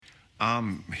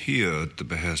I'm here at the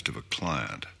behest of a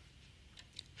client.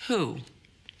 Who?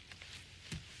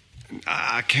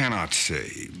 I cannot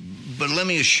say, but let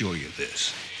me assure you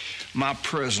this. My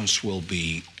presence will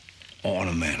be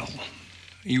ornamental.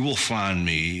 You will find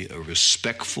me a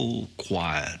respectful,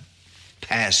 quiet,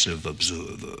 passive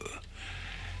observer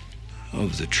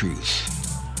of the truth.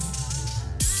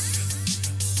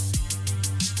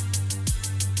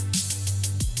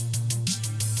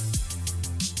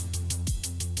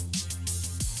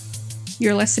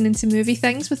 You're listening to Movie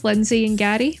Things with Lindsay and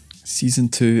Gary. Season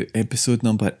 2, episode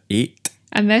number 8.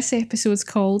 And this episode's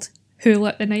called Who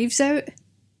Let the Knives Out?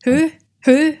 Who?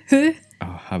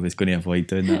 Oh, I was going to avoid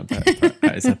doing that, but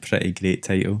that is a pretty great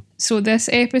title. So this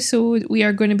episode, we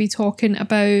are going to be talking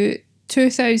about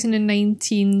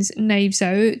 2019's Knives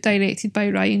Out, directed by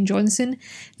Rian Johnson.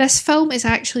 This film is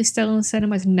actually still in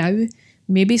cinemas now.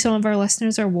 Maybe some of our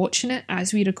listeners are watching it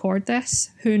as we record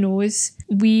this. Who knows?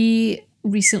 We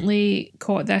recently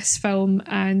caught this film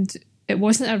and it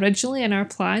wasn't originally in our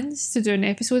plans to do an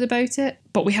episode about it,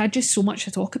 but we had just so much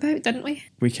to talk about, didn't we?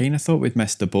 We kind of thought we'd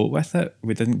missed the boat with it.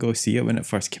 We didn't go see it when it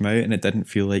first came out, and it didn't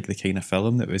feel like the kind of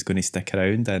film that was going to stick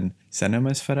around in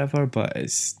cinemas forever, but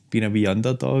it's been a wee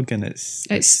underdog and it's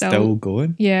still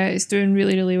going. Yeah, it's doing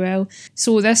really, really well.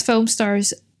 So this film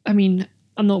stars, I'm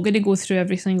not going to go through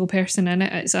every single person in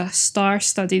it. It's a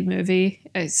star-studded movie.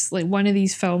 It's like one of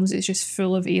these films, it's just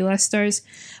full of A-listers.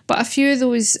 But a few of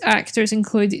those actors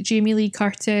include Jamie Lee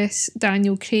Curtis,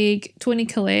 Daniel Craig, Toni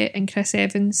Collette and Chris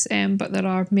Evans, but there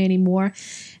are many more.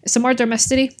 It's a murder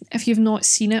mystery, if you've not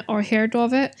seen it or heard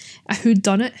of it. A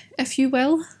whodunit, if you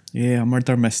will. Yeah, a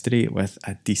murder mystery with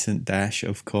a decent dash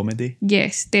of comedy.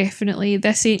 Yes, definitely.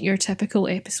 This ain't your typical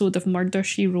episode of Murder,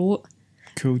 She Wrote.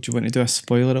 Cool, do you want to do a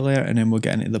spoiler alert and then we'll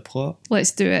get into the plot?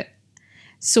 Let's do it.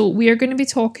 So we are going to be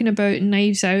talking about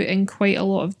Knives Out in quite a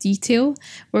lot of detail.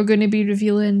 We're going to be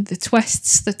revealing the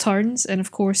twists, the turns, and of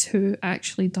course who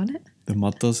actually done it. The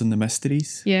murders and the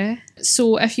mysteries. Yeah.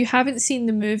 So if you haven't seen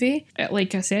the movie,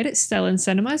 like I said, it's still in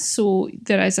cinemas, so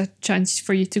there is a chance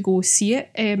for you to go see it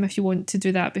if you want to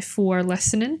do that before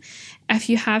listening. If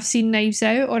you have seen Knives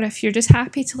Out, or if you're just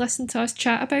happy to listen to us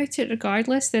chat about it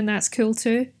regardless, then that's cool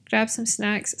too. Grab some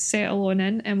snacks, settle on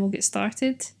in, and we'll get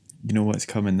started. You know what's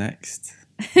coming next?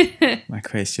 My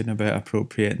question about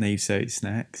appropriate Knives Out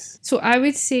snacks. So I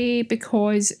would say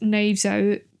because Knives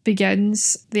Out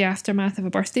begins the aftermath of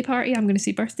a birthday party, I'm going to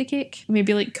say birthday cake,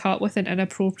 maybe like cut with an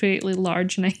inappropriately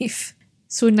large knife.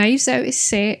 So Knives Out is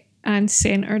set and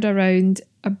centred around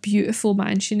a beautiful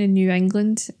mansion in New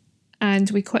England, and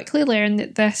we quickly learn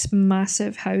that this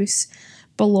massive house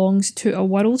belongs to a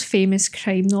world-famous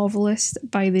crime novelist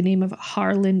by the name of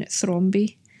Harlan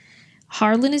Thrombey.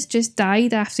 Harlan has just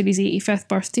died after his 85th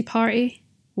birthday party.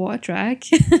 What a drag.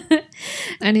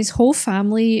 And his whole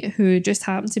family, who just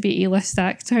happen to be A-list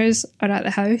actors, are at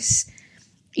the house.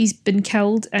 He's been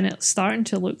killed and it's starting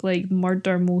to look like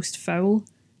murder most foul.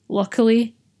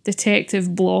 Luckily,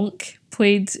 Detective Blanc,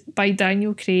 played by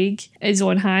Daniel Craig, is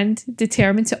on hand,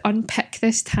 determined to unpick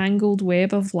this tangled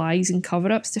web of lies and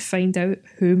cover-ups to find out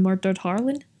who murdered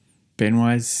Harlan.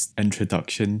 Benoit's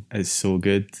introduction is so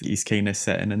good. He's kind of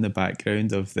sitting in the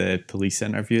background of the police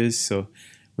interviews, so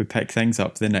we pick things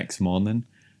up the next morning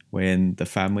when the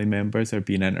family members are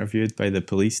being interviewed by the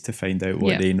police to find out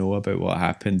what they know about what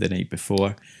happened the night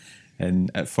before. And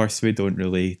at first we don't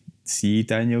really see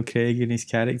Daniel Craig and his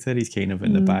character. He's kind of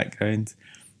in the background,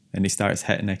 and he starts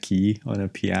hitting a key on a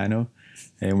piano,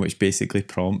 which basically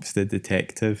prompts the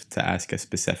detective to ask a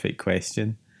specific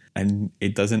question. And he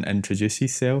doesn't introduce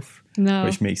himself,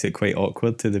 which makes it quite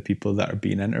awkward to the people that are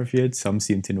being interviewed. Some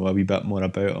seem to know a wee bit more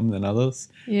about him than others.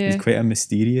 Yeah. He's quite a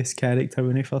mysterious character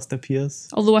when he first appears.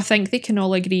 Although I think they can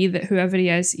all agree that whoever he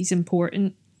is, he's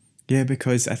important. Yeah,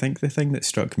 because I think the thing that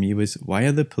struck me was, why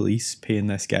are the police paying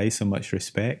this guy so much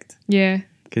respect? Yeah.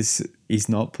 Because he's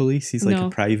not police, he's like a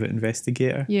private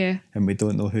investigator. Yeah. And we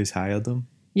don't know who's hired him.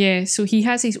 Yeah, so he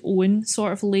has his own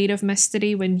sort of layer of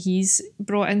mystery when he's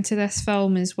brought into this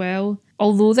film as well.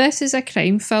 Although this is a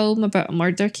crime film about a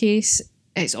murder case,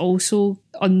 it's also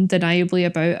undeniably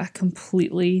about a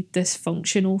completely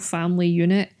dysfunctional family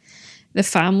unit. The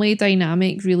family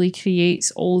dynamic really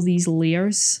creates all these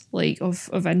layers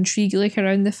of intrigue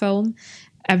around the film.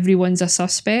 Everyone's a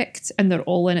suspect and they're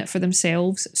all in it for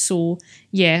themselves. So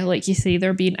yeah, like you say,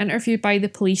 they're being interviewed by the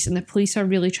police and the police are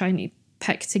really trying to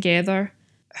pick together,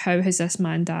 how has this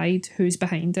man died? Who's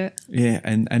behind it? Yeah,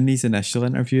 and in these initial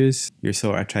interviews, you're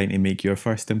sort of trying to make your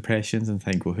first impressions and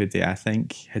think, well, who do I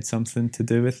think had something to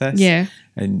do with this? Yeah.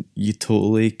 And you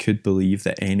totally could believe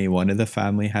that any one of the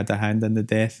family had a hand in the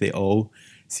death. They all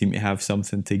seem to have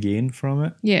something to gain from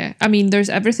it. Yeah, I mean, there's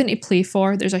everything to play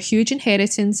for. There's a huge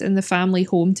inheritance in the family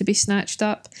home to be snatched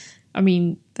up. I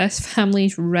mean, this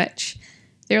family's rich.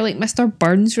 They're like Mr.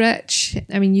 Burns rich.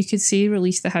 I mean, you could say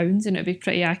release the hounds and it'd be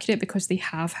pretty accurate because they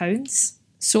have hounds.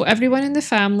 So everyone in the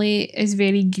family is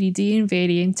very greedy and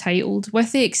very entitled,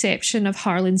 with the exception of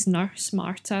Harlan's nurse,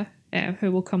 Marta,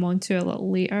 who we'll come on to a little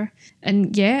later.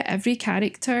 And yeah, every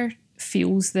character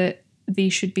feels that they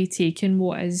should be taking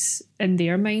what is, in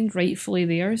their mind, rightfully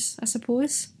theirs, I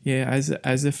suppose. Yeah,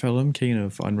 as the film kind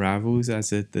of unravels, as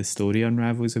the story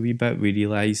unravels a wee bit, we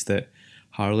realise that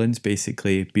Harlan's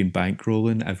basically been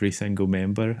bankrolling every single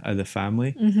member of the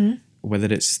family,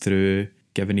 whether it's through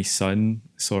giving his son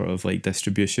sort of like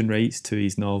distribution rights to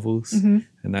his novels, and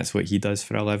that's what he does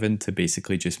for a living, to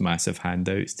basically just massive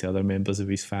handouts to other members of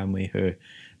his family who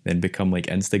then become like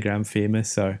Instagram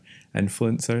famous or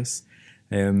influencers.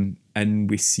 And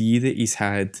we see that he's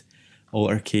had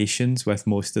altercations with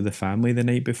most of the family the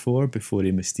night before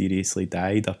he mysteriously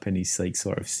died up in his like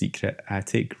sort of secret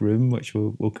attic room, which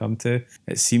we'll come to.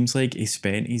 It seems like he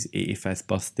spent his 85th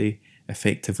birthday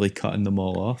effectively cutting them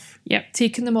all off. Yep,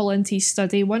 taking them all into his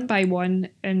study one by one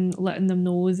and letting them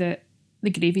know that the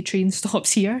gravy train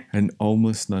stops here. And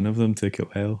almost none of them took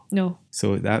it well. No.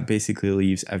 So that basically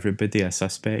leaves everybody a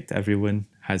suspect. Everyone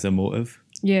has a motive.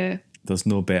 Yeah. There's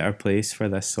no better place for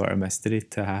this sort of mystery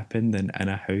to happen than in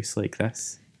a house like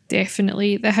this.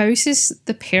 Definitely. The house is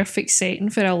the perfect setting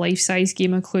for a life-size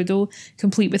game of Cluedo,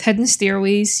 complete with hidden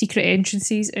stairways, secret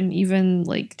entrances, and even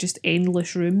like just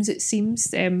endless rooms, it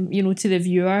seems. To the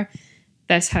viewer,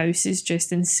 this house is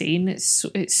just insane.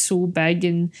 It's so big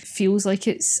and feels like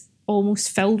it's almost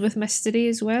filled with mystery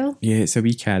as well. Yeah, it's a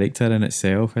wee character in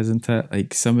itself, isn't it?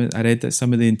 Like I read that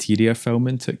some of the interior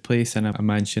filming took place in a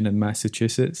mansion in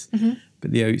Massachusetts,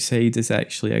 but the outside is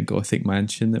actually a Gothic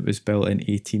mansion that was built in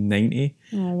 1890.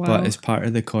 Oh, wow. But as part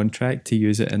of the contract to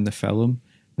use it in the film,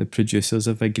 the producers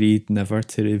have agreed never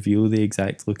to reveal the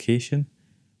exact location,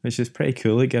 which is pretty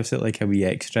cool. It gives it like a wee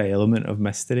extra element of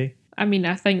mystery. I mean,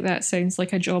 I think that sounds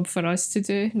like a job for us to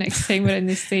do next time we're in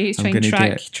the States, try and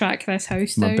track this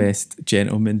house down. My best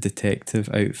gentleman detective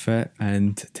outfit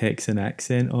and Texan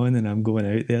accent on, and I'm going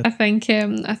out there. I think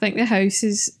the house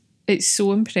it's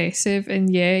so impressive,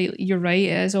 and yeah, you're right,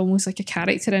 it is almost like a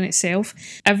character in itself.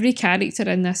 Every character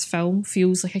in this film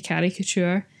feels like a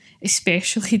caricature,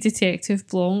 especially Detective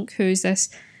Blanc, who's this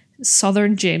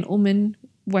southern gentleman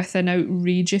with an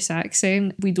outrageous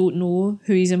accent. We don't know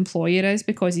who his employer is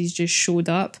because he's just showed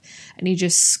up and he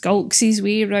just skulks his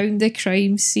way around the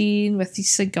crime scene with his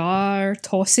cigar,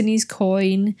 tossing his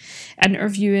coin,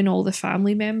 interviewing all the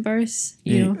family members.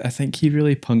 You know? I think he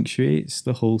really punctuates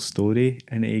the whole story,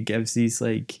 and he gives these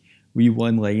like wee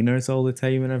one-liners all the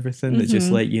time and everything that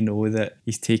just let you know that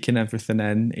he's taking everything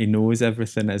in. He knows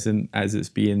everything isn't as it's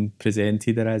being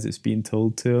presented or as it's being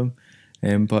told to him.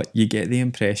 But you get the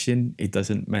impression he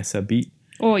doesn't miss a beat.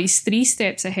 Oh, he's 3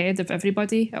 steps ahead of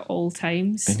everybody at all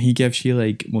times. And he gives you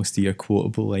like most of your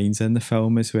quotable lines in the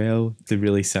film as well. They're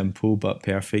really simple but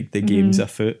perfect. The game's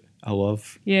afoot. I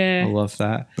love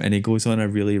that. And he goes on a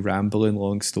really rambling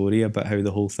long story about how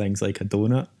the whole thing's like a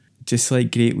donut. Just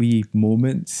like great wee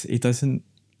moments. He doesn't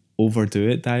overdo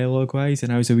it dialogue wise,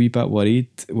 and I was a wee bit worried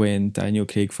when Daniel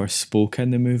Craig first spoke in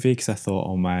the movie because I thought,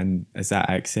 oh man, is that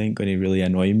accent going to really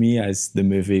annoy me as the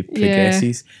movie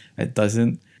progresses? It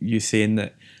doesn't. You saying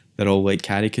that they're all like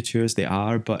caricatures, they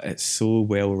are, but it's so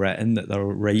well written that they're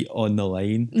right on the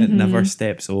line. It never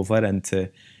steps over into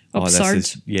absurd.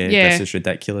 This is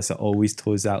ridiculous. It always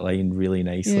toes that line really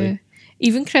nicely. Yeah.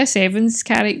 Even Chris Evans'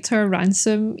 character,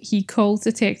 Ransom, he called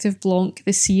Detective Blanc the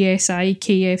CSI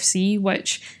KFC,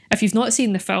 which, if you've not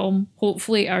seen the film,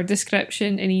 hopefully our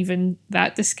description and even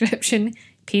that description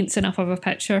paints enough of a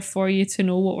picture for you to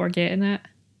know what we're getting at.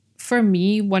 For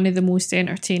me, one of the most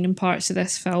entertaining parts of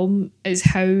this film is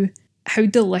how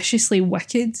deliciously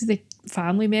wicked the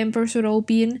family members are all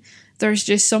being. There's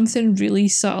just something really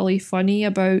subtly funny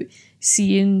about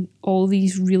seeing all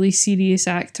these really serious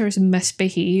actors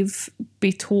misbehave,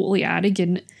 be totally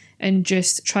arrogant, and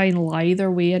just try and lie their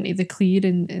way into the clear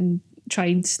and try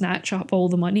and snatch up all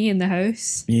the money in the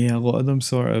house. Yeah, a lot of them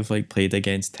sort of like played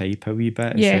against type a wee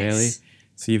bit as well.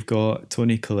 So you've got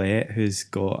Toni Collette, who's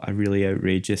got a really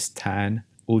outrageous tan,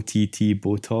 OTT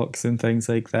Botox and things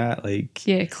like that. Like,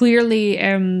 yeah, clearly,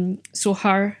 so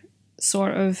her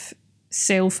sort of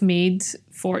self-made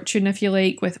fortune, if you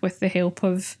like, with the help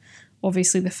of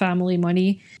obviously the family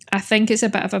money. I think it's a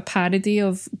bit of a parody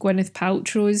of Gwyneth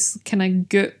Paltrow's kind of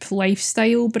Goop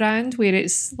lifestyle brand, where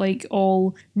it's like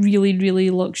all really, really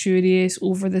luxurious,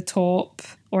 over the top,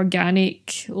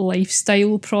 organic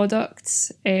lifestyle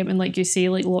products, and like you say,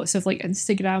 like lots of like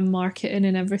Instagram marketing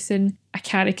and everything. A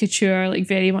caricature, like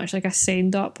very much like a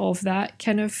send up of that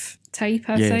kind of type,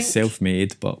 I think.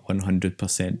 Self-made but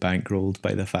 100% bankrolled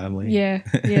by the family. Yeah.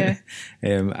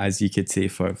 As you could say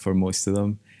for most of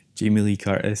them. Jamie Lee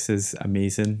Curtis is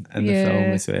amazing in the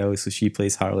film as well. So she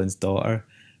plays Harlan's daughter,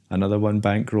 another one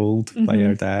bankrolled by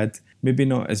her dad. Maybe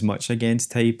not as much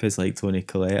against type as like Toni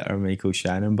Collette or Michael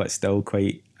Shannon, but still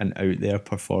quite an out there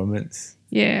performance.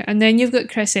 Yeah, and then you've got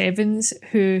Chris Evans,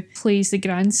 who plays the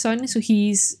grandson. So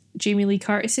he's Jamie Lee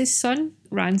Curtis's son,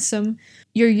 Ransom.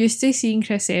 You're used to seeing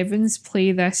Chris Evans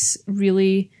play this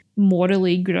really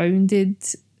morally grounded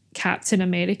Captain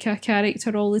America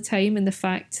character all the time, and the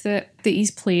fact that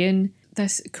he's playing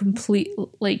this complete,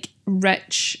 like,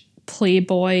 rich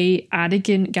playboy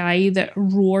arrogant guy that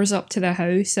roars up to the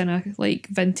house in a like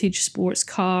vintage sports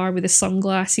car with the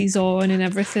sunglasses on and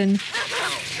everything.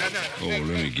 Oh, let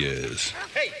me guess.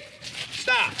 Hey,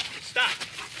 stop.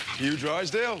 Hugh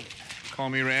Drysdale? Call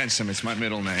me Ransom. It's my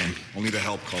middle name. Only the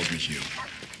help calls me Hugh.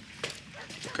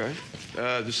 Okay.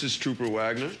 This is Trooper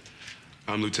Wagner.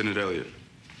 I'm Lieutenant Elliott.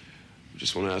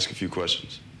 Just want to ask a few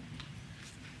questions.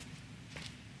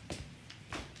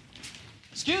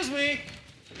 Excuse me.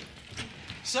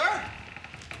 Sir?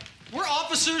 We're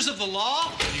officers of the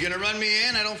law. You gonna run me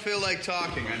in? I don't feel like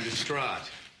talking. I'm distraught.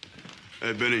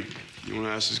 Hey, Benny, you want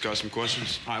to ask this guy some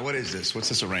questions? All right, what is this? What's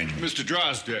this arrangement? Mr.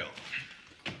 Drysdale.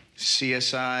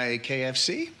 CSI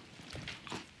KFC?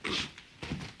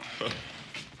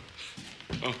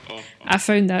 I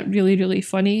found that really, really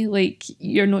funny. Like,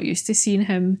 you're not used to seeing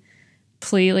him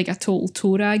play like a total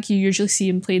toe rag. You usually see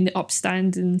him playing the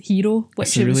upstanding hero, which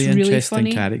it's a really was really interesting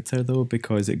funny. character though,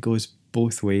 because it goes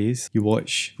both ways. You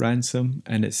watch Ransom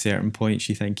and at certain points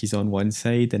you think he's on one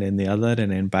side and then the other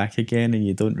and then back again, and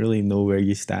you don't really know where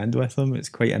you stand with him. It's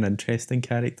quite an interesting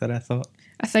character, I thought.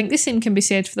 I think the same can be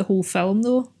said for the whole film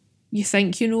though. You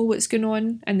think you know what's going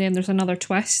on, and then there's another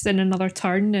twist and another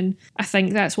turn, and I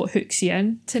think that's what hooks you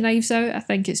in to Knives Out. I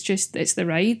think it's the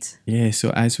ride. Yeah, so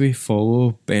as we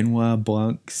follow Benoit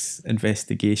Blanc's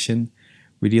investigation,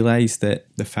 we realise that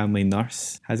the family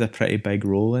nurse has a pretty big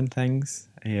role in things,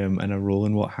 and a role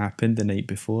in what happened the night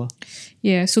before.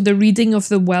 Yeah, so the reading of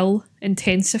the will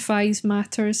intensifies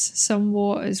matters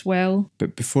somewhat as well.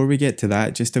 But before we get to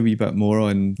that, just a wee bit more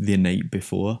on the night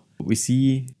before. We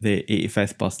see the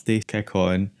 85th birthday kick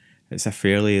on. It's a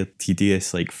fairly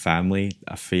tedious like family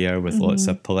affair with lots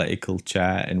of political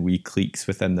chat and wee cliques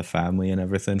within the family and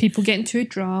everything. People getting too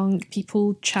drunk,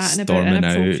 people chatting Storming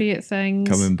about out, inappropriate things.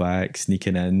 Coming back,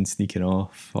 sneaking in, sneaking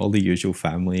off, all the usual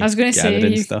family I was going to say,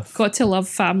 gathering you've stuff. got to love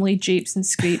family japes and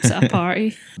scrapes at a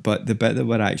party. But the bit that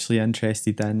we're actually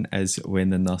interested in is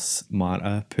when the nurse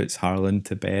Marta puts Harlan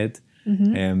to bed.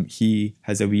 He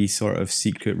has a wee sort of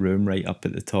secret room right up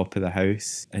at the top of the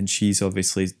house, and she's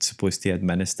obviously supposed to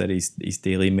administer his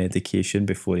daily medication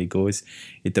before he goes.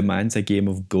 He demands a game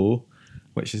of Go,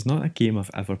 which is not a game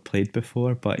I've ever played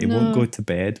before, but he won't go to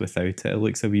bed without it. It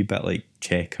looks a wee bit like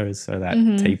checkers or that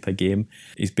type of game.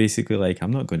 He's basically like,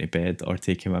 I'm not going to bed or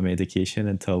taking my medication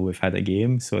until we've had a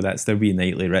game. So that's their wee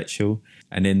nightly ritual.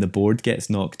 And then the board gets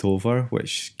knocked over,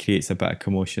 which creates a bit of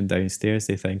commotion downstairs.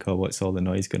 They think, oh, what's all the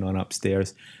noise going on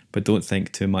upstairs? But don't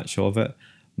think too much of it.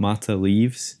 Marta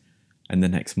leaves, and the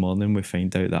next morning we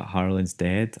find out that Harlan's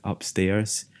dead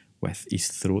upstairs with his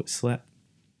throat slit.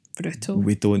 Brutal.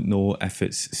 We don't know if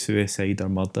it's suicide or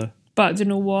murder. But do you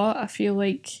know what? I feel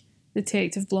like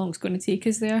Detective Blanc's going to take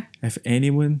us there. If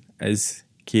anyone is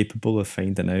capable of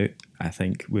finding out, I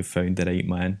think we've found the right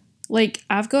man. Like,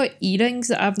 I've got earrings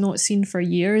that I've not seen for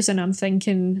years, and I'm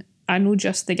thinking, I know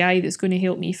just the guy that's going to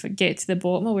help me get to the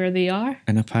bottom of where they are.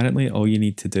 And apparently all you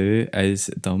need to do is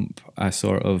dump a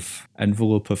sort of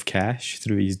envelope of cash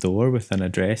through his door with an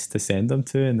address to send them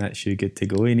to, and that's you good to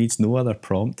go. He needs no other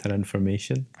prompt or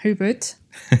information. Who would?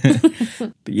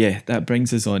 But yeah, that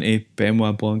brings us on to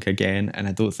Benoit Blanc again, and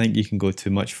I don't think you can go too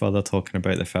much further talking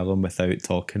about the film without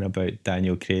talking about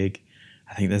Daniel Craig.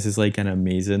 I think this is like an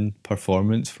amazing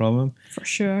performance from him. For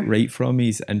sure. Right from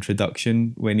his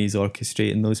introduction when he's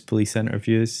orchestrating those police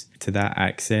interviews to that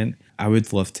accent. I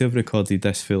would love to have recorded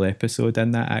this full episode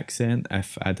in that accent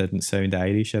if I didn't sound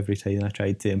Irish every time I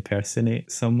tried to impersonate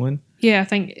someone. Yeah, I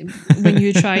think when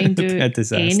you try and do A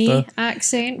disaster. any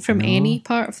accent from any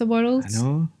part of the world. I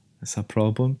know, it's a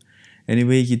problem.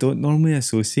 Anyway, you don't normally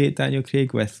associate Daniel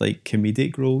Craig with like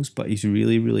comedic roles, but he's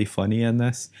really, really funny in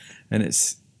this. And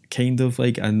it's kind of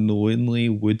like a knowingly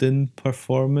wooden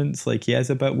performance. Like, he is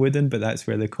a bit wooden, but that's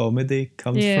where the comedy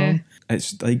comes from.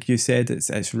 It's like you said,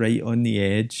 it's right on the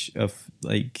edge of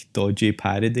like dodgy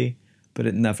parody, but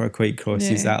it never quite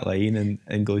crosses Yeah. that line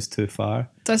and goes too far.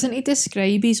 Doesn't he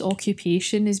describe his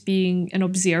occupation as being an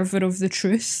observer of the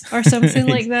truth or something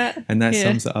like that? And that Yeah.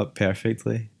 sums it up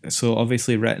perfectly. So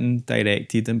obviously written,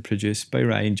 directed and produced by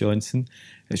Ryan Johnson.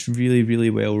 It's really,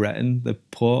 really well written. The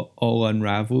plot all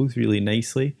unravels really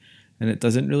nicely, and it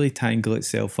doesn't really tangle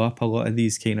itself up. A lot of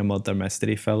these kind of murder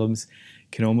mystery films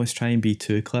can almost try and be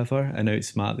too clever and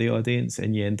outsmart the audience,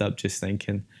 and you end up just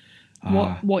thinking,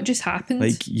 What just happened?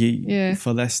 like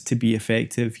for this to be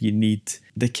effective, you need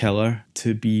the killer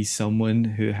to be someone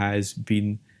who has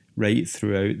been right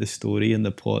throughout the story and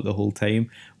the plot the whole time.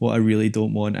 What I really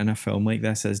don't want in a film like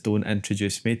this is don't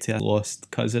introduce me to a lost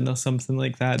cousin or something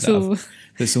like that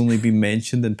that's only been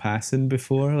mentioned in passing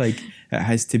before. Like, it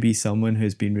has to be someone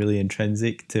who's been really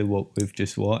intrinsic to what we've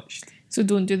just watched. So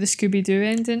don't do the Scooby-Doo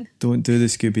ending. Don't do the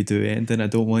Scooby-Doo ending. I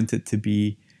don't want it to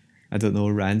be, I don't know,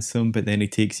 Ransom, but then he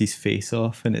takes his face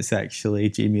off and it's actually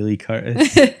Jamie Lee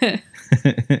Curtis.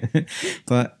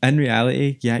 But in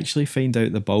reality, you actually find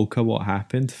out the bulk of what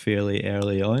happened fairly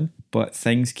early on, but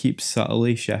things keep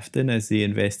subtly shifting as the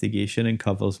investigation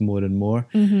uncovers more and more.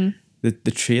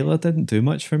 The trailer didn't do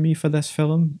much for me for this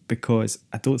film because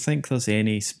I don't think there's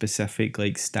any specific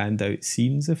like standout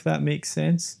scenes, if that makes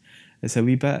sense. It's a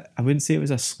wee bit, I wouldn't say it was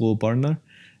a slow burner,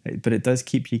 but it does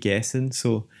keep you guessing.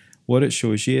 So what it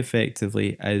shows you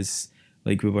effectively is,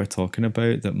 like we were talking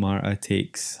about, that Marta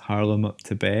takes Harlem up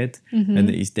to bed and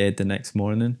that he's dead the next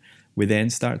morning. We then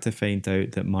start to find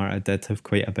out that Marta did have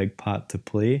quite a big part to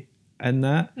play in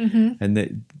that, and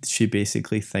that she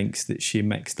basically thinks that she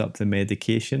mixed up the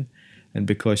medication. And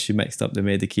because she mixed up the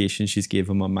medication, she's gave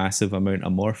him a massive amount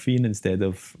of morphine instead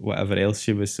of whatever else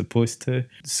she was supposed to,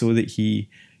 so that he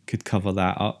could cover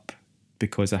that up.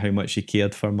 Because of how much he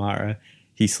cared for Marta,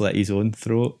 he slit his own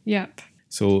throat. Yep.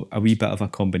 So a wee bit of a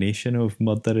combination of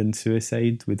murder and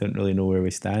suicide. We don't really know where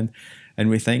we stand. And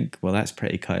we think, well, that's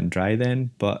pretty cut and dry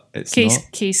then, but it's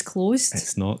not. Case closed.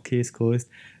 It's not case closed.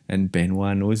 And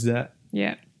Benoit knows that.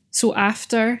 Yeah. So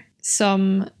after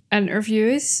some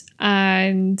interviews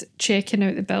and checking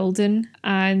out the building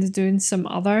and doing some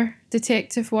other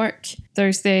detective work,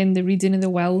 there's then the reading of the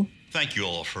will. Thank you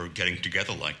all for getting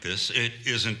together like this. It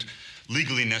isn't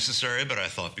legally necessary, but I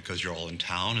thought because you're all in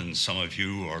town and some of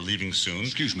you are leaving soon.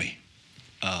 Excuse me.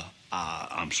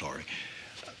 I'm sorry.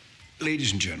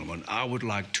 Ladies and gentlemen, I would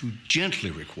like to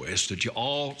gently request that you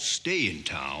all stay in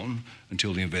town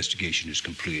until the investigation is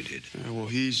completed. Well,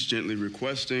 he's gently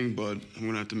requesting, but I'm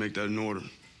gonna have to make that an order.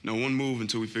 No one move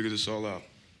until we figure this all out.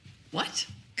 What?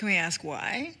 Can we ask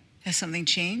why? Has something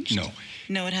changed? No.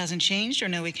 No, it hasn't changed, or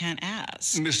no, we can't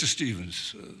ask? Mr.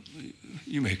 Stevens,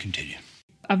 you may continue.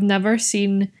 I've never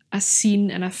seen a scene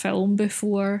in a film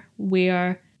before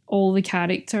where all the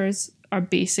characters are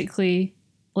basically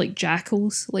like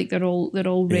jackals, like they're all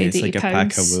ready It's like to a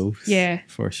pounce. pack of wolves. Yeah,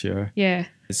 For sure. yeah.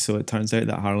 So it turns out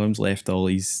that Harlem's left all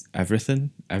his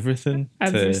everything to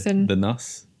the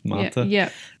nurse, Marta. Yeah.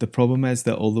 The problem is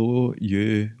that although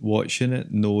you watching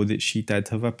it know that she did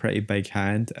have a pretty big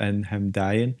hand in him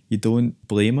dying, you don't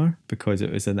blame her because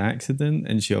it was an accident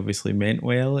and she obviously meant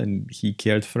well and he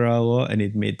cared for her a lot and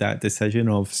he'd made that decision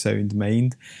of sound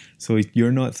mind. So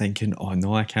you're not thinking, oh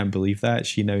no, I can't believe that.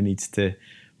 She now needs to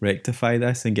rectify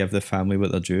this and give the family what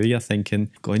they're due. You're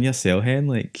thinking, go on yourself, hen.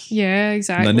 Like, Yeah,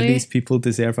 exactly. none of these people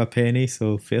deserve a penny,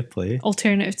 so fair play.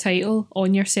 Alternative title,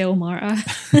 On Your Cell, Marta.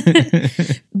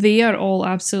 They are all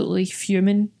absolutely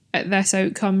fuming at this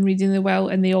outcome, reading the will,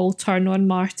 and they all turn on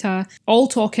Marta, all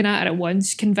talking at her at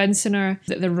once, convincing her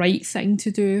that the right thing to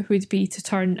do would be to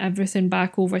turn everything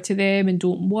back over to them and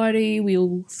don't worry,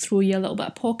 we'll throw you a little bit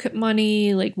of pocket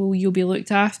money, like, you'll be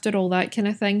looked after, all that kind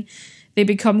of thing. They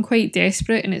become quite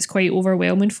desperate and it's quite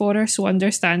overwhelming for her, so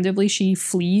understandably she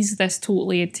flees this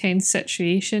totally intense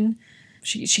situation.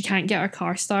 She can't get her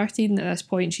car started, and at this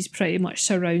point she's pretty much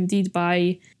surrounded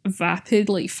by vapid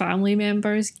like family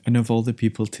members. And of all the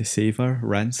people to save her,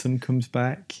 Ransom comes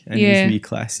back in Yeah. his wee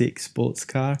classic sports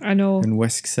car I know. and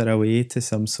whisks her away to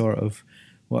some sort of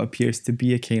what appears to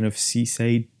be a kind of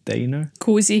seaside diner.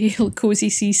 Cozy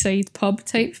seaside pub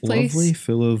type place. Lovely,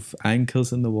 full of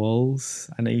anchors in the walls,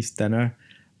 a nice dinner,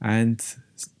 and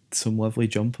some lovely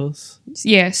jumpers.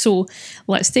 Yeah, so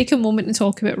let's take a moment and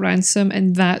talk about Ransom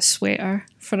and that sweater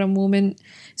for a moment.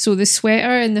 So the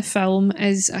sweater in the film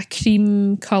is a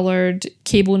cream coloured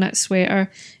cable knit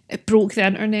sweater. It broke the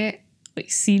internet.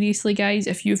 Like, seriously, guys,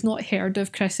 if you've not heard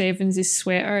of Chris Evans'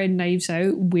 sweater in Knives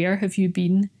Out, where have you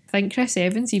been? I think Chris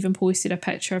Evans even posted a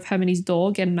picture of him and his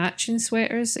dog in matching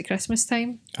sweaters at Christmas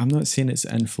time. I'm not saying it's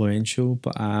influential,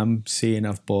 but I'm saying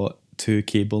I've bought 2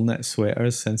 cable knit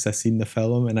sweaters since I seen the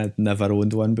film, and I'd never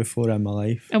owned one before in my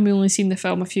life. And we only seen the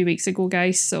film a few weeks ago,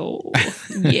 guys, so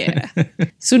yeah.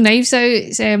 So Knives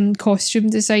Out's costume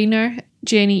designer,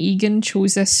 Jenny Egan,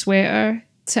 chose this sweater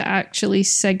to actually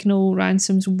signal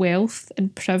Ransom's wealth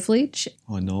and privilege.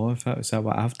 Oh no, is that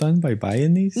what I've done by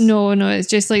buying these? No, it's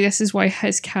just like this is why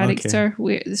his character...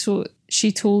 So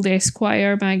she told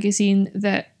Esquire magazine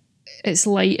that it's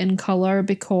light in colour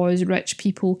because rich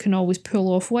people can always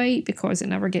pull off white because it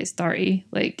never gets dirty.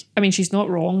 Like, I mean, she's not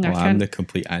wrong. Well, I'm the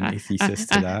complete antithesis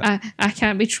to that. I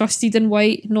can't be trusted in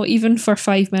white, not even for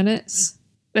 5 minutes.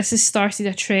 This has started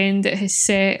a trend that has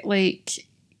set, like,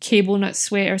 cable knit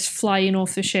sweaters flying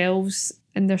off the shelves,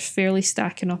 and they're fairly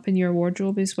stacking up in your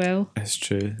wardrobe as well. That's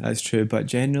true. But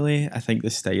generally, I think the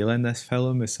style in this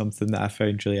film is something that I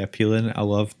found really appealing. I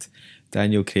loved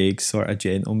Daniel Craig's sort of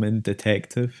gentleman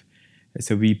detective. It's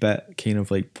a wee bit kind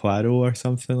of like Poirot or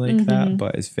something like that,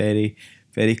 but it's very,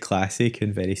 very classic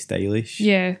and very stylish.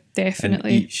 Yeah,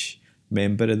 definitely. And each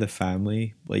member of the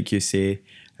family, like you say,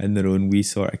 in their own wee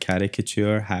sort of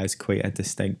caricature, has quite a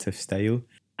distinctive style.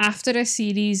 After a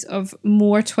series of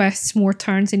more twists, more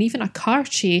turns, and even a car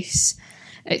chase,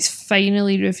 it's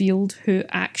finally revealed who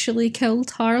actually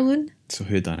killed Harlan. So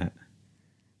who done it?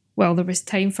 Well, there was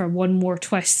time for one more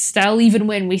twist still, even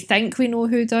when we think we know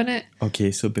who done it. Okay,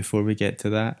 so before we get to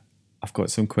that, I've got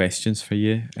some questions for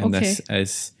you, and this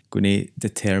is going to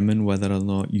determine whether or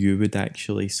not you would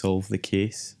actually solve the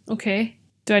case. Okay.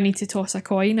 Do I need to toss a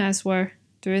coin as we're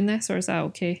doing this, or is that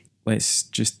okay? Let's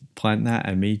just plant that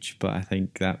image, but I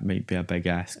think that might be a big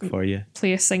ask for you.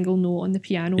 Play a single note on the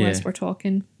piano as we're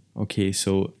talking. Okay,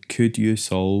 so could you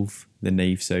solve the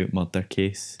Knives Out murder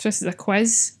case? Just as a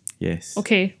quiz? Yes.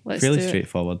 Okay, let's Fairly do it.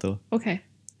 straightforward though. Okay.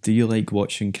 Do you like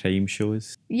watching crime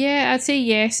shows? Yeah, I'd say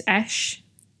yes-ish.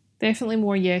 Definitely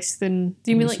more yes than... Do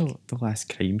you mean What like... was the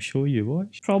last crime show you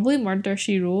watched? Probably Murder,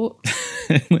 She Wrote.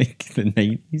 Like the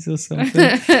 90s or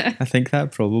something? I think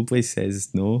that probably says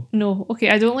no. No, okay,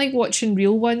 I don't like watching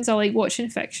real ones. I like watching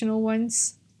fictional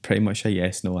ones. Pretty much a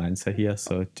yes-no answer here,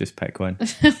 so just pick one.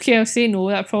 Okay, I'll say no.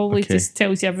 That probably Okay. just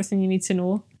tells you everything you need to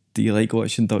know. Do you like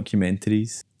watching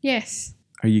documentaries? Yes.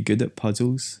 Are you good at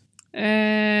puzzles?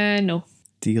 No.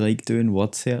 Do you like doing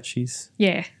word searches?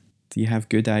 Yeah. Do you have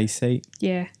good eyesight?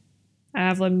 Yeah. I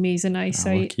have amazing Ah,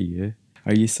 eyesight. lucky you.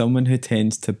 Are you someone who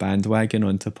tends to bandwagon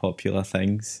onto popular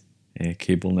things?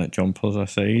 Cable knit jumpers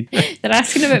aside. They're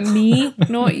asking about me,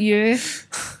 not you.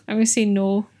 I'm going to say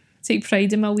no. Take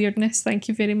pride in my weirdness. Thank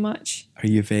you very much. Are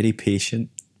you very patient?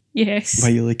 Yes. Why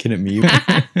are you looking at me?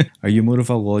 Are you more of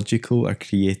a logical or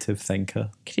creative thinker?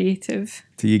 Creative.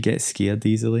 Do you get scared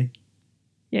easily?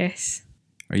 Yes.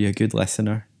 Are you a good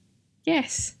listener?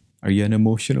 Yes. Are you an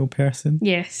emotional person?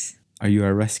 Yes. Are you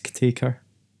a risk taker?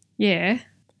 Yeah.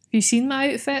 Have you seen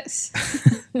my outfits?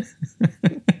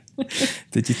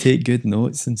 Did you take good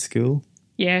notes in school?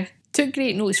 Yeah. Took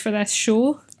great notes for this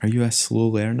show. Are you a slow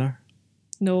learner?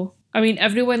 No. I mean,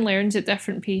 everyone learns at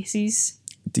different paces.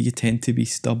 Do you tend to be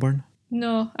stubborn?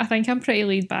 No, I think I'm pretty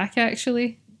laid back,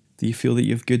 actually. Do you feel that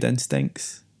you have good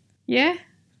instincts? Yeah?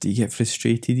 Do you get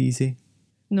frustrated easy?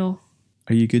 No.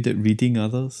 Are you good at reading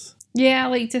others? Yeah, I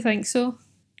like to think so.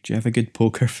 Do you have a good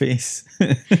poker face?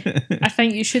 I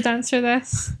think you should answer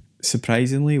this.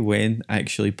 Surprisingly, when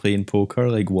actually playing poker,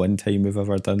 like one time we've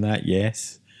ever done that,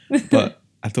 yes. But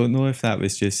I don't know if that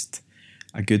was just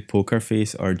a good poker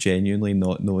face or genuinely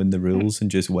not knowing the rules and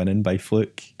just winning by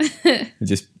fluke. I'm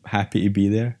just happy to be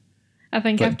there. I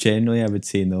think But generally I would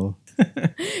say no.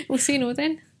 We'll say no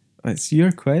then. It's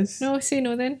your quiz. No, say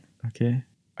no then. Okay.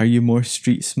 Are you more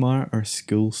street smart or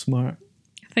school smart?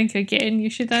 I think again you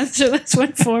should answer this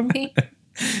one for me.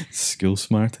 School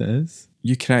smart it is.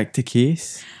 You cracked a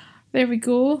case. There we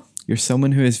go. You're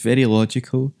someone who is very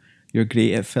logical. You're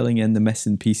great at filling in the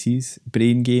missing pieces.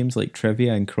 Brain games like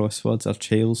trivia and crosswords are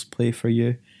child's play for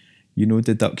you. You know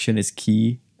deduction is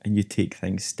key and you take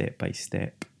things step by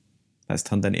step. That's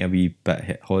turned into a wee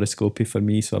bit horoscopy for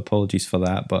me, so apologies for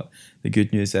that. But the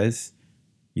good news is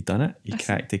you done it. You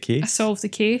cracked the I case. solved the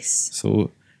case.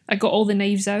 So I got all the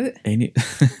knives out.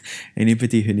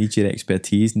 anybody who needs your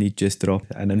expertise need just drop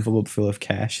an envelope full of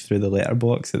cash through the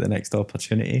letterbox at the next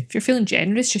opportunity. If you're feeling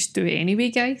generous, just do it anyway,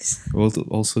 guys. We'll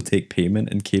also take payment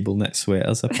in cable knit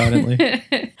sweaters, apparently.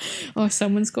 Oh,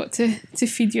 someone's got to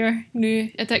feed your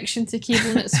new addiction to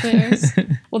cable knit sweaters.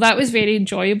 Well, that was very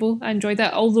enjoyable. I enjoyed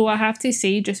that. Although I have to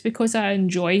say, just because I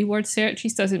enjoy word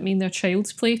searches doesn't mean they're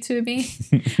child's play to me.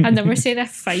 I never said I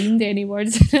find any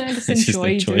words. I just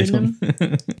enjoy doing them.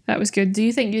 That was good. Do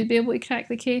you think you'd be able to crack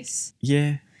the case?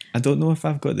 Yeah. I don't know if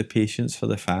I've got the patience for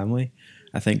the family.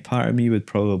 I think part of me would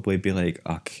probably be like,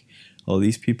 ugh, all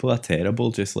these people are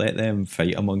terrible, just let them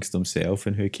fight amongst themselves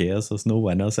and who cares, there's no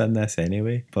winners in this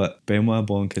anyway. But Benoit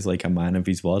Blanc is like a man of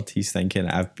his word. He's thinking,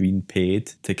 I've been paid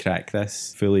to crack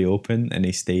this fully open, and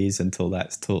he stays until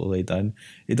that's totally done.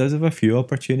 He does have a few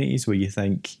opportunities where you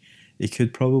think he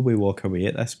could probably walk away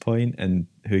at this point and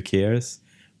who cares,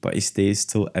 but he stays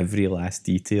till every last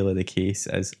detail of the case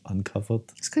is uncovered.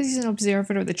 It's because he's an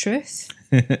observer of the truth.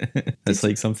 It's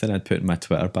like something I'd put in my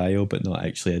Twitter bio but not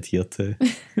actually adhere to.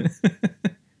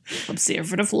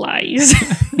 Observer of lies.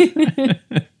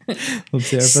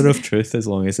 Observer of truth, as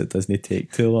long as it doesn't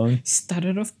take too long.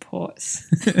 Stirrer of pots.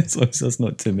 As long as there's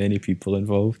not too many people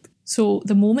involved. So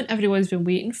the moment everyone's been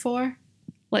waiting for,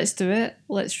 let's do it.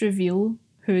 Let's reveal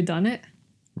who done it.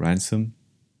 Ransom.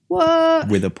 What?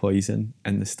 With a poison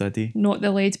in the study. Not the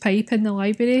lead pipe in the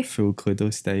library. Full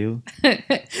Cluedo style.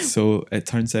 So it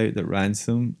turns out that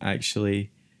Ransom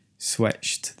actually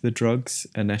switched the drugs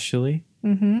initially.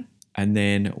 Mm-hmm. And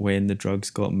then when the drugs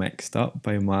got mixed up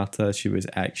by Marta, she was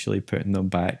actually putting them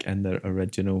back in their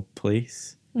original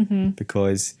place. Mm-hmm.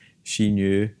 Because she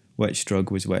knew which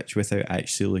drug was which without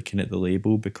actually looking at the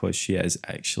label, because she is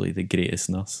actually the greatest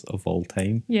nurse of all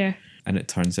time. Yeah. And it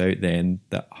turns out then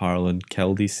that Harlan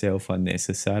killed himself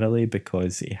unnecessarily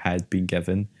because he had been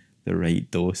given the right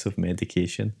dose of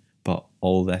medication. But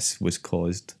all this was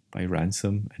caused by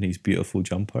Ransom and his beautiful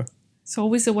jumper. It's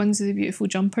always the ones with the beautiful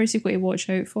jumpers you've got to watch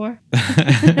out for.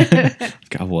 I've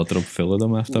got a wardrobe full of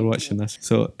them after watching this.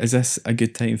 So is this a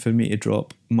good time for me to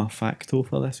drop my facto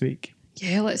for this week?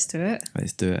 Yeah, let's do it.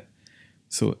 Let's do it.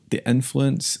 So the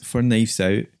influence for Knives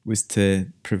Out was to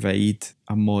provide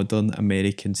a modern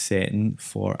American setting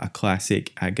for a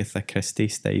classic Agatha Christie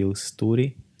style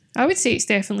story. I would say it's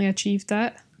definitely achieved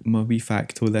that. My wee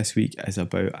facto this week is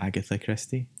about Agatha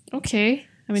Christie. Okay,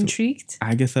 I'm intrigued.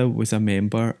 Agatha was a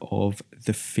member of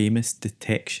the famous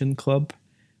Detection Club,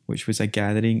 which was a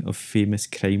gathering of famous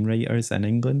crime writers in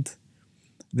England.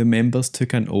 The members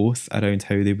took an oath around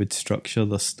how they would structure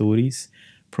their stories,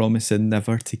 promising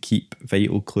never to keep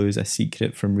vital clues a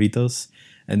secret from readers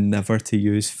and never to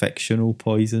use fictional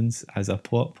poisons as a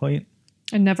plot point.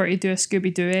 And never to do a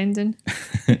Scooby-Doo ending.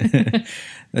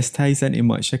 This ties into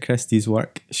much of Christie's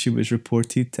work. She was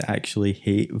reported to actually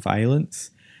hate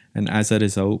violence, and as a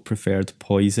result preferred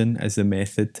poison as the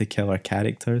method to kill her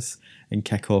characters and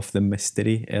kick off the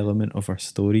mystery element of her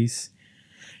stories.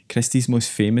 Christie's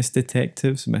most famous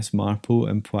detectives, Miss Marple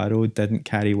and Poirot, didn't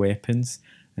carry weapons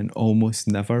and almost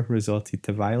never resorted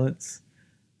to violence.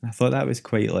 I thought that was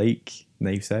quite like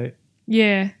Knives Out.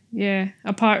 Yeah.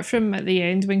 Apart from at the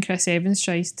end when Chris Evans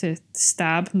tries to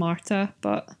stab Marta,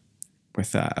 but...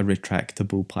 with a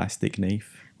retractable plastic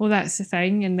knife. Well, that's the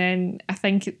thing. And then I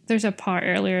think there's a part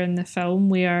earlier in the film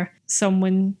where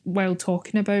someone, while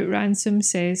talking about Ransom,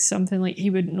 says something like he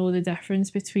wouldn't know the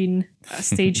difference between a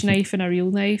stage knife and a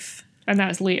real knife. And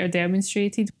that's later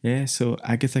demonstrated. Yeah, so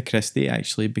Agatha Christie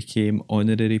actually became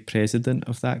honorary president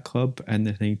of that club in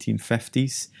the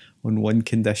 1950s on one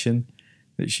condition,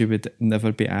 that she would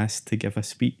never be asked to give a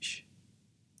speech.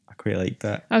 I quite like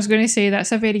that. I was going to say,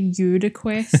 that's a very you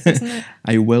request, isn't it?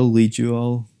 I will lead you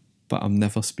all, but I'm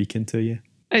never speaking to you.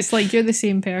 It's like you're the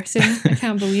same person. I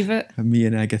can't believe it. And me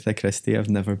and Agatha Christie have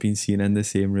never been seen in the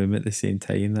same room at the same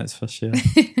time, that's for sure.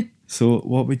 So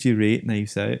what would you rate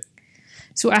Knives Out?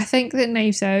 So I think that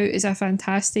Knives Out is a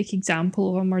fantastic example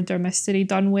of a murder mystery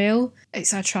done well.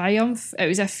 It's a triumph. It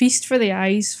was a feast for the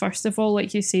eyes, first of all,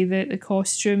 like you say, the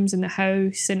costumes and the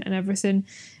house and everything.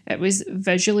 It was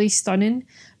visually stunning,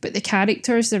 but the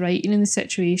characters, the writing and the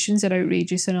situations are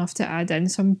outrageous enough to add in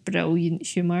some brilliant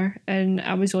humour, and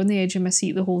I was on the edge of my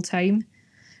seat the whole time.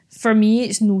 For me,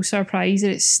 it's no surprise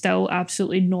that it's still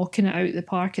absolutely knocking it out of the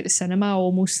park at the cinema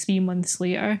almost 3 months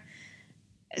later.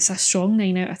 It's a strong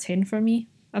 9 out of 10 for me.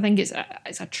 I think it's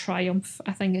a triumph.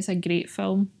 I think it's a great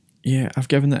film. Yeah, I've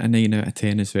given it a 9 out of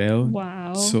 10 as well.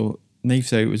 Wow. So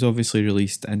Knives Out was obviously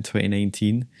released in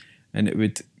 2019, and it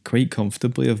would quite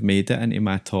comfortably have made it into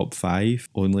my top 5,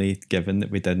 only given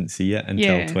that we didn't see it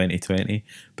until 2020.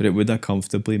 But it would have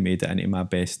comfortably made it into my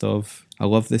best of. I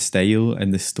love the style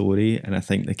and the story, and I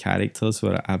think the characters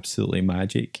were absolutely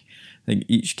magic. I think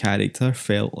each character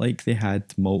felt like they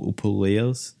had multiple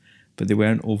layers, but they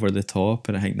weren't over the top,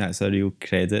 and I think that's a real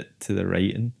credit to the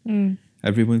writing.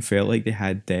 Everyone felt like they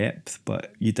had depth,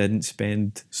 but you didn't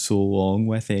spend so long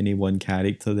with any one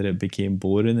character that it became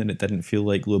boring, and it didn't feel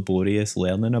like laborious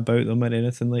learning about them or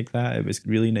anything like that. It was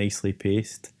really nicely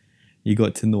paced. You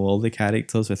got to know all the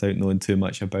characters without knowing too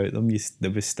much about them. There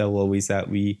was still always that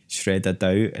wee shred of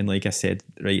doubt, and like I said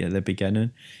right at the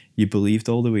beginning, you believed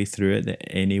all the way through it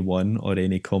that any one or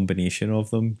any combination of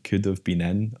them could have been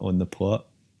in on the plot.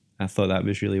 I thought that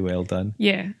was really well done.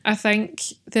 Yeah, I think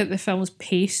that the film's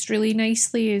paced really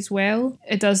nicely as well.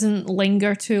 It doesn't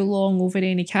linger too long over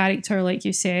any character, like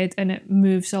you said, and it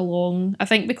moves along. I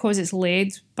think because it's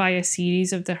led by a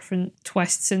series of different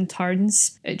twists and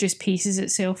turns, it just paces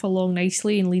itself along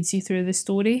nicely and leads you through the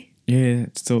story. Yeah,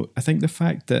 so I think the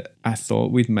fact that I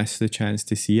thought we'd miss the chance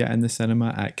to see it in the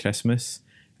cinema at Christmas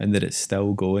and that it's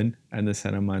still going in the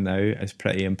cinema now is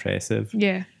pretty impressive.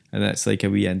 Yeah. And that's like a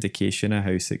wee indication of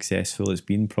how successful it's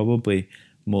been, probably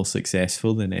more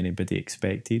successful than anybody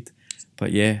expected.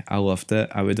 But yeah, I loved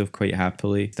it. I would have quite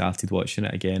happily started watching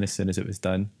it again as soon as it was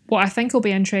done. What I think will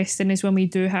be interesting is when we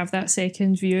do have that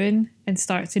second viewing and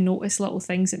start to notice little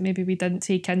things that maybe we didn't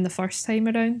take in the first time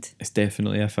around. It's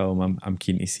definitely a film I'm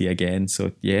keen to see again.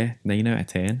 So yeah, 9 out of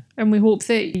 10. And we hope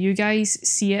that you guys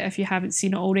see it if you haven't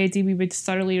seen it already. We would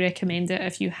thoroughly recommend it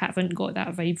if you haven't got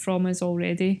that vibe from us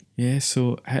already. Yeah,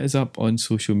 so hit us up on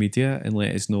social media and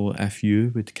let us know if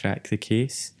you would crack the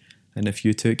case. And if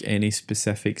you took any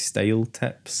specific style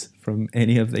tips from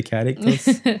any of the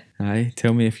characters. Aye,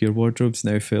 tell me if your wardrobe's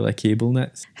now full of cable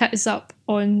knits. Hit us up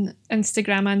on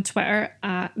Instagram and Twitter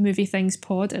at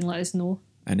MovieThingsPod and let us know.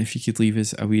 And if you could leave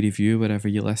us a wee review wherever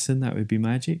you listen, that would be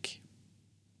magic.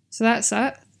 So that's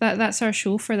it. That's our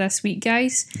show for this week,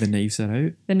 guys. The knives are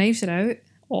out. The knives are out.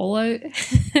 All out.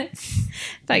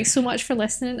 Thanks so much for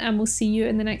listening, and we'll see you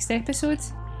in the next episode.